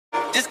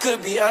this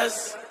could be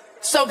us.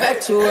 So back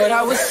to what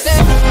I was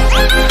saying.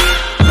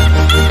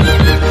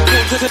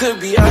 Could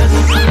be us.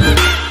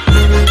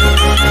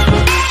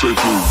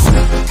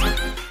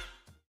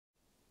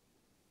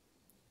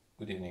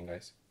 Good evening,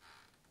 guys.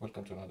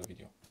 Welcome to another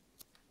video.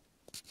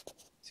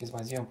 Since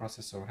my Xeon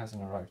processor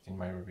hasn't arrived in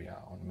my area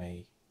on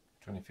May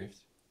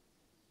 25th,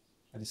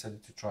 I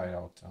decided to try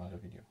out another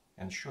video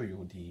and show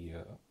you the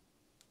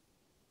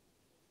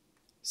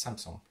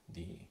Samsung,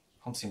 the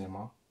home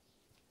cinema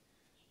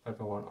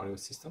 5.1 audio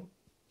system,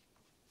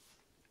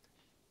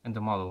 and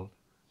the model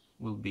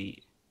will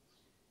be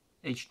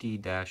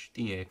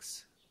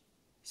HD-TX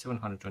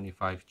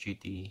 725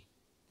 GT/EDC.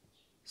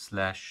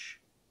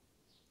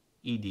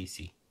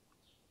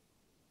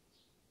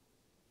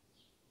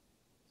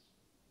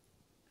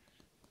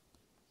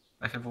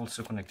 I have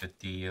also connected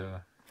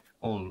the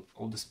all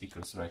the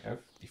speakers that I have,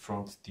 the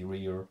front, the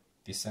rear,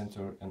 the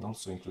center, and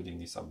also including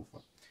the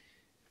subwoofer.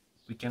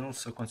 We can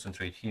also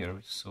concentrate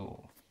here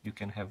so you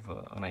can have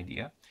an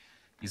idea.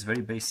 It's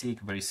very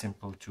basic, very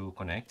simple to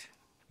connect.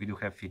 We do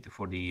have it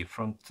for the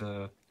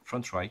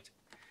front right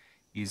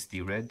is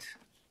the red,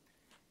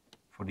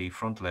 for the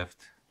front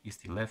left is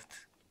the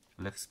left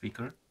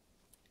speaker,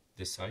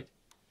 this side.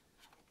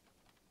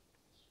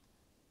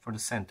 For the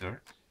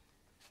center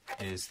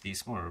is the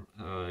smaller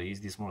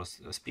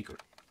speaker.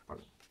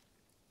 Pardon.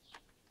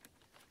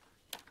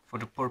 For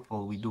the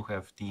purple we do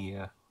have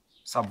the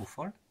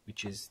subwoofer,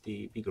 which is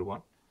the bigger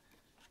one.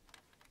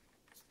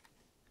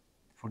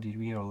 For the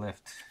rear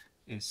left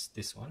is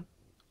this one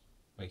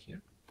right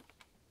here,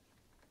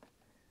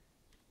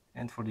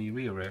 and for the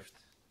rear left,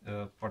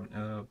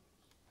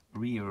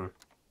 rear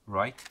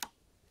right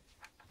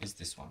is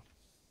this one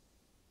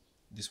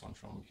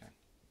from behind.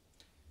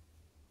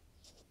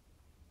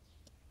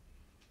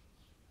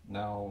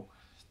 Now,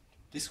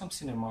 this home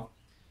cinema,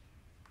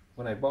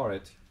 when I bought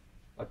it,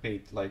 I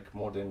paid like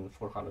more than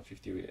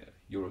 450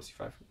 euros,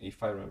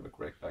 if I remember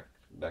correct,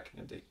 back in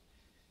the day.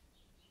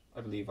 I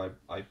believe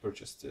I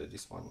purchased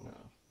this one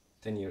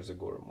 10 years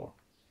ago or more.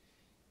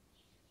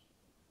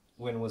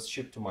 When it was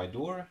shipped to my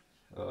door,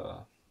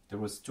 there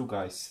was two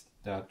guys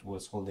that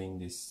was holding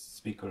these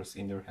speakers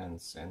in their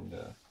hands and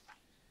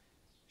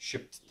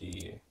shipped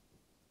the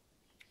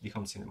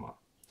home cinema.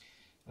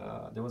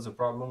 There was a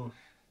problem.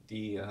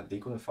 They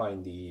couldn't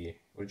find the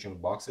original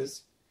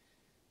boxes,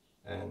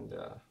 and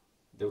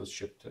they was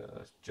shipped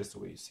just the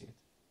way you see it.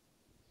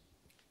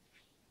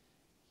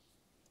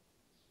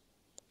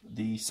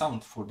 The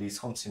sound for this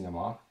home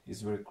cinema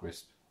is very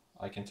crisp,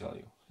 I can tell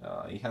you.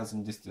 It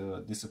hasn't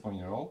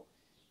disappointed at all.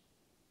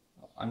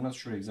 I'm not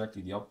sure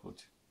exactly the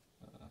output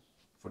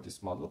for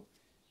this model,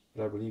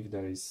 but I believe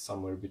there is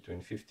somewhere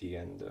between 50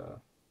 and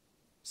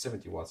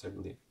 70 watts, I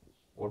believe,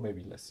 or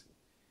maybe less.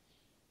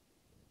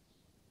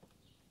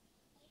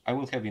 I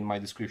will have in my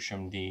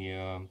description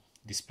the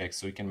specs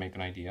so you can make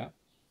an idea.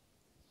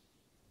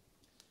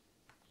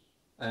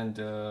 And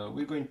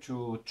we're going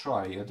to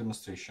try a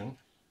demonstration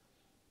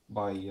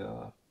by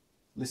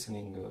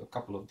listening a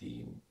couple of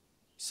the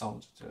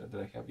sounds that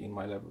I have in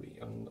my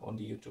library on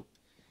the YouTube.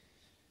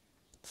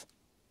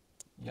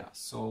 Yeah,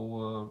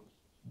 so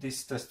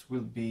this test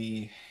will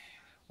be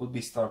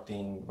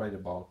starting right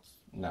about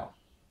now.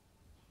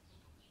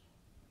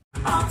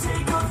 I'll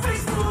take a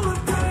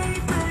Facebook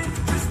payment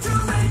just to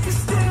make a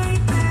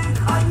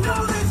statement. I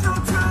know there's no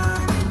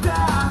turning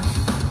back.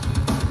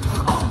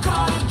 Oh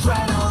God,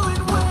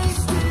 adrenaline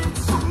wasted,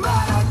 so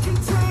mad I can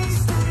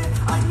taste it.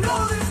 I know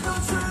there's no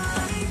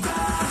turning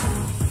back.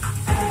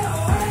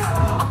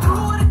 I'll do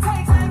what it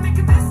takes, I ain't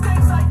making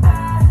mistakes like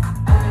that.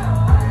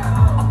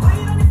 I'll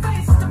bleed on your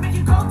face to make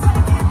you go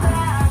take it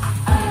back.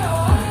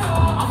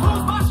 I'll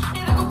lose my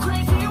shit and go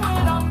crazy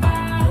when I'm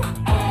mad.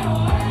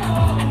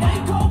 And then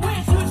go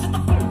with you, shut the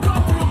fuck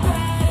up real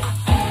bad.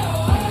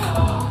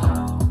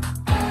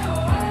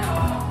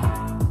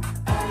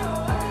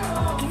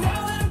 And now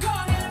that I'm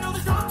gone, yeah, I know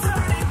there's no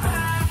turning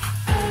back.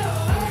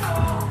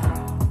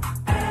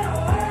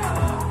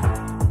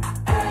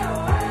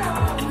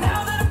 And now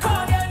that I'm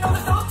gone, yeah, I know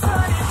there's no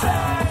turning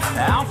back.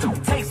 I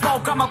don't take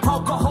smoke, I'ma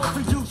poke a hole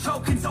for you,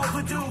 choking's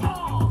overdue.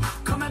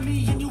 Come at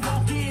me and you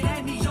won't get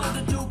any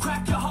older, dude.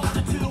 Crack your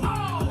holder too.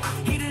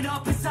 Heating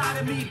up inside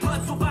of me,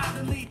 blood so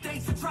violently.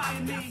 Thanks for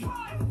trying me.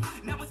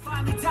 Now it's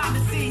finally time to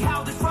see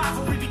how this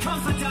rivalry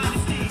becomes a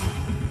dynasty.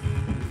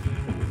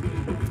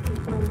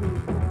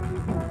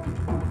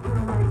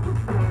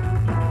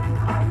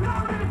 I know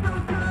there's no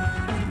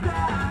turning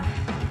back.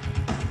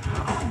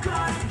 Oh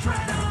God,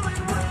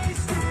 adrenaline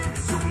wasted,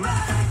 so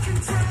mad I can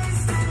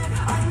taste it.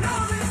 I know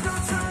there's no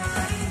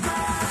turning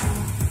back.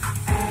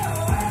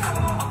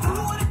 I'll do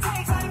what it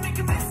takes, I ain't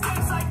making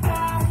mistakes like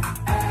that.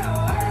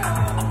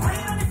 I'll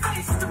bleed on your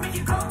face to make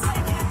you go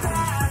take it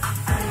back.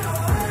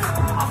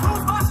 I'll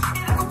lose my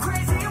shit and go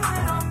crazy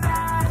when I'm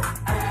mad.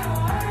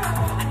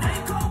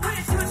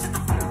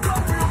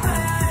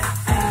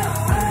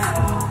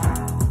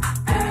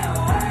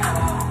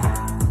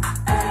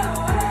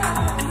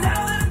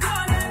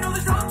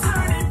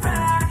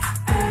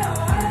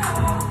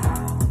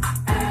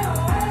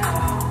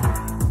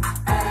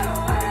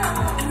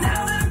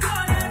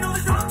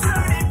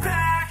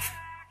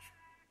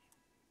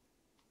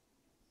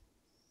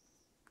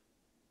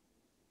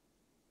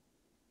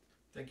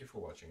 Thank you for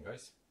watching,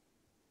 guys.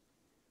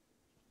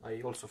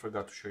 I also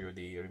forgot to show you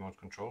the remote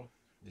control.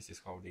 This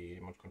is how the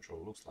remote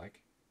control looks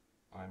like.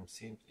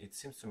 It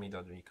seems to me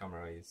that the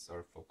camera is out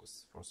of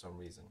focus for some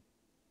reason.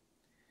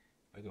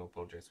 I do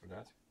apologize for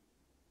that.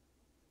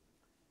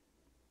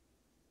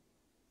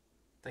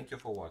 Thank you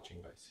for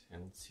watching, guys,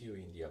 and see you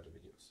in the other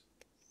videos.